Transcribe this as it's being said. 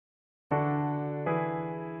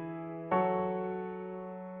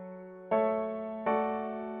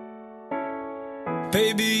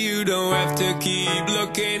Baby, you don't have to keep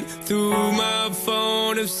looking through my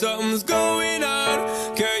phone if something's going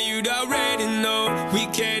on. Girl, you'd already know. We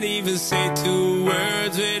can't even say two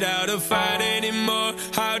words without a fight anymore.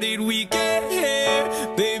 How did we get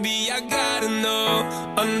here? Baby, I gotta know.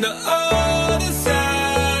 On the other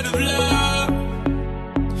side of love,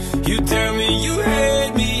 you tell me you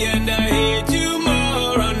hate me and I hate you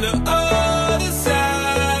more. On the other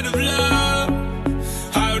side of love,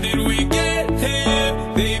 how did we get here?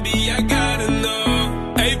 Baby, I gotta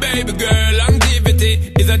know. Hey baby girl,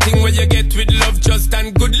 longevity is a thing where you get with love, trust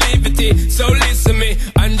and good liberty. So listen me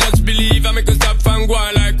and just believe I make us stop and go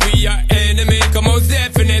on like we are enemy. Come out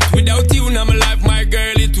definite, without you now my life, my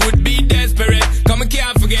girl, it would be desperate. Come I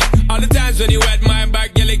can't forget all the times when you had my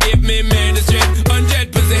back, girl, you give me medicine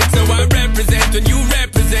 100%. So I represent when you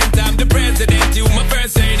represent. I'm the president, you my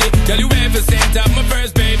first lady. Girl, you ever sent, I'm my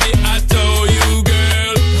first baby. I told you,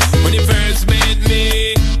 girl, when you first met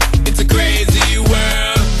me, it's a crazy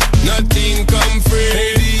world, nothing come free.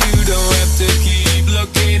 Baby, you don't have to keep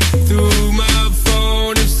looking through my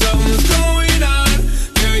phone if something's going on.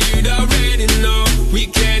 Girl, you'd already know. We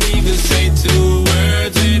can't even say two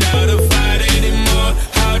words without a fight anymore.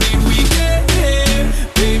 How did we get here?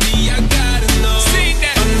 Baby, I gotta know. Sing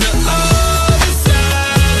that. On the other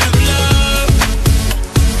side of love,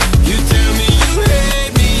 you tell me you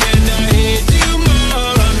hate me and I hate you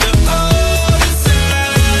more. On the other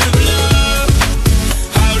side of love,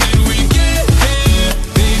 how did we get here?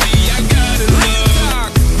 Baby, I gotta know.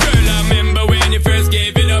 Girl, I remember when you first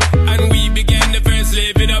gave it up and we began to first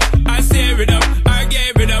live it up. I tear it up, I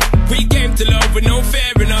gave it up. We came to love with no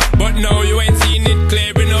fair enough, but now you ain't seen it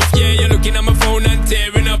clear enough. Yeah, you're looking at my phone and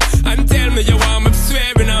tearing up and tell me you want me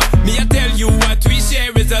swearing up. Me, I tell you what we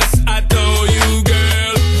share is us. I told you,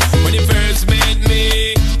 girl, when you first met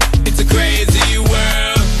me, it's a crazy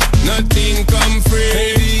world, nothing come free.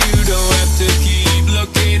 Baby, you don't have to keep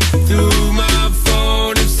looking through my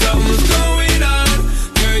phone if something's going on.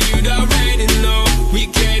 Girl, you'd already know. We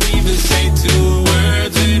can't even say two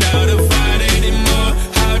words without a fight anymore.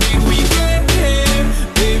 How did we get here?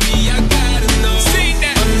 Baby, I gotta know. Sing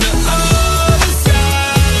that. On the other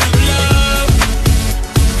side of love,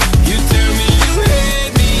 you tell me you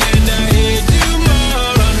hate me and I hate you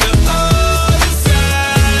more. On the other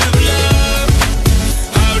side of love,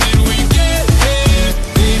 how did we get here?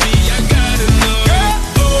 Baby, I gotta know.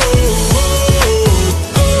 Oh, oh,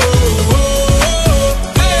 oh, oh, oh,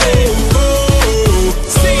 hey, oh,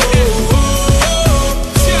 sing that.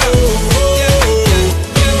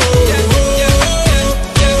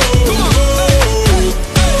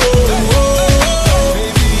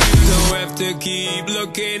 Don't have to keep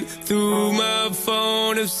looking through my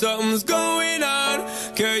phone if something's going on.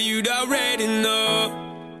 Girl, you'd already know.